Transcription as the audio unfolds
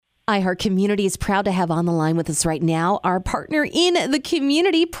iHeart Community is proud to have on the line with us right now our partner in the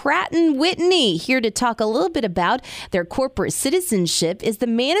community, Pratt & Whitney. Here to talk a little bit about their corporate citizenship is the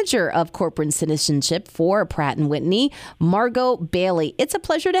manager of corporate citizenship for Pratt & Whitney, Margot Bailey. It's a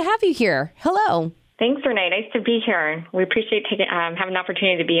pleasure to have you here. Hello. Thanks, Renee. Nice to be here. We appreciate having an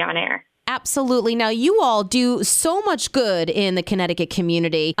opportunity to be on air. Absolutely. Now, you all do so much good in the Connecticut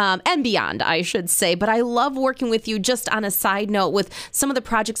community and beyond, I should say. But I love working with you just on a side note with some of the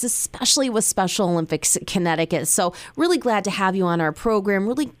projects, especially with Special Olympics Connecticut. So really glad to have you on our program.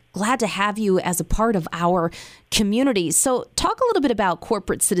 Really glad to have you as a part of our community. So talk a little bit about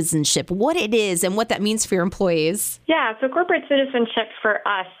corporate citizenship, what it is and what that means for your employees. Yeah, so corporate citizenship for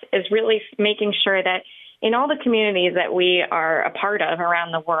us is really making sure that in all the communities that we are a part of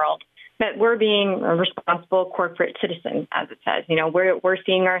around the world, that we're being a responsible corporate citizen, as it says. You know, we're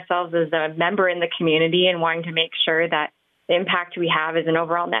seeing ourselves as a member in the community and wanting to make sure that the impact we have is an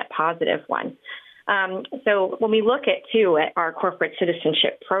overall net positive one. So when we look at our corporate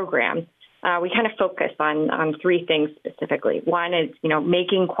citizenship program, we kind of focus on three things specifically. One is,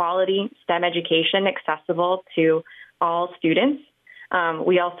 making quality STEM education accessible to all students.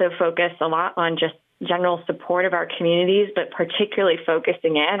 We also focus a lot on just general support of our communities, but particularly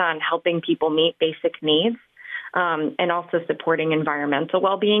focusing in on helping people meet basic needs, and also supporting environmental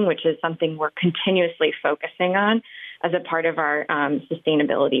well-being, which is something we're continuously focusing on as a part of our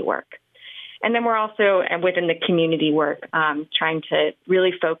sustainability work. And then we're also, within the community work, trying to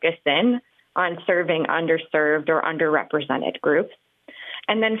really focus in on serving underserved or underrepresented groups.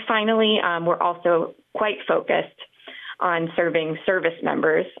 And then finally, we're also quite focused on serving service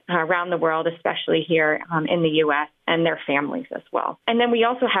members around the world, especially here in the U.S., and their families as well. And then we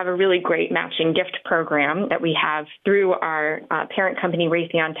also have a really great matching gift program that we have through our parent company,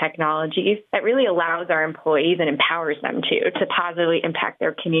 Raytheon Technologies, that really allows our employees and empowers them to positively impact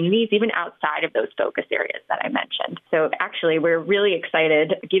their communities, even outside of those focus areas that I mentioned. So actually, we're really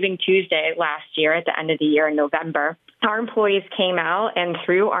excited. Giving Tuesday last year, at the end of the year in November, our employees came out and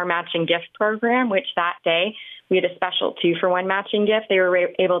through our matching gift program, which that day we had a special 2-for-1 matching gift, they were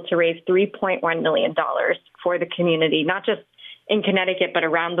able to raise $3.1 million for the community, not just in Connecticut, but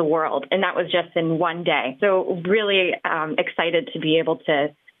around the world. And that was just in one day. So really excited to be able to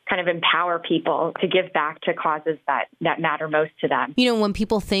kind of empower people to give back to causes that matter most to them. When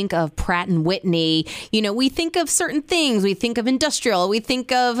people think of Pratt & Whitney, we think of certain things. We think of industrial, we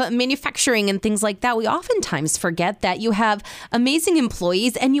think of manufacturing and things like that. We oftentimes forget that you have amazing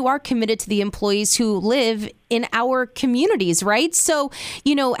employees and you are committed to the employees who live in our communities, right? So,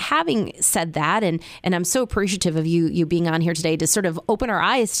 having said that, and I'm so appreciative of you being on here today to sort of open our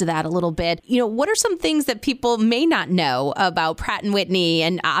eyes to that a little bit. What are some things that people may not know about Pratt & Whitney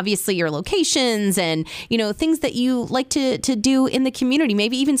and obviously your locations and, things that you like to do in the community,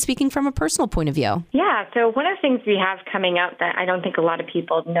 maybe even speaking from a personal point of view? Yeah. So one of the things we have coming up that I don't think a lot of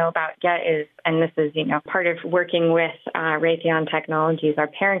people know about yet is, and this is, part of working with Raytheon Technologies, our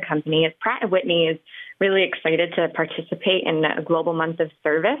parent company, is Pratt & Whitney is really excited to participate in a Global Month of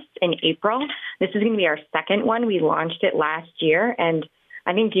Service in April. This is going to be our second one. We launched it last year. And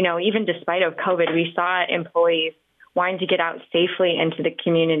I think, even despite of COVID, we saw employees wanting to get out safely into the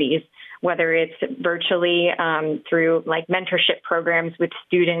communities, whether it's virtually through like mentorship programs with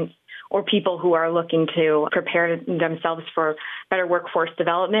students or people who are looking to prepare themselves for better workforce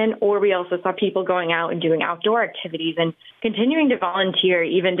development. Or we also saw people going out and doing outdoor activities and continuing to volunteer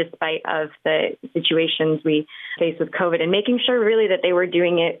even despite of the situations we face with COVID and making sure really that they were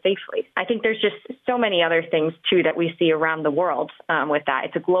doing it safely. I think there's just so many other things too that we see around the world with that.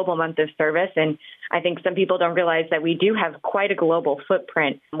 It's a global month of service, and I think some people don't realize that we do have quite a global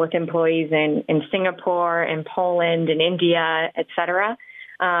footprint with employees in Singapore, in Poland, in India, et cetera.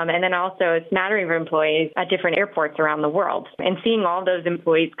 And then also it's mattering for employees at different airports around the world. And seeing all those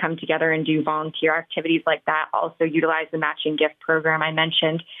employees come together and do volunteer activities like that, also utilize the matching gift program I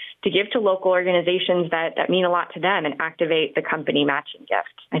mentioned to give to local organizations that mean a lot to them and activate the company matching gift.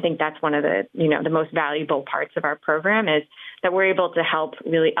 I think that's one of the, the most valuable parts of our program is that we're able to help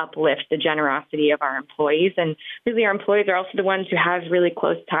really uplift the generosity of our employees. And really our employees are also the ones who have really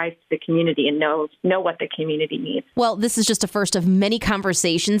close ties to the community and know what the community needs. Well, this is just a first of many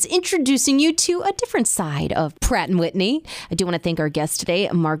conversations introducing you to a different side of Pratt & Whitney. I do want to thank our guest today,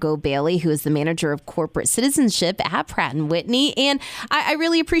 Margot Bailey, who is the manager of corporate citizenship at Pratt & Whitney. And I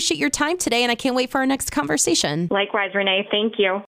really appreciate your time today, and I can't wait for our next conversation. Likewise, Renee. Thank you.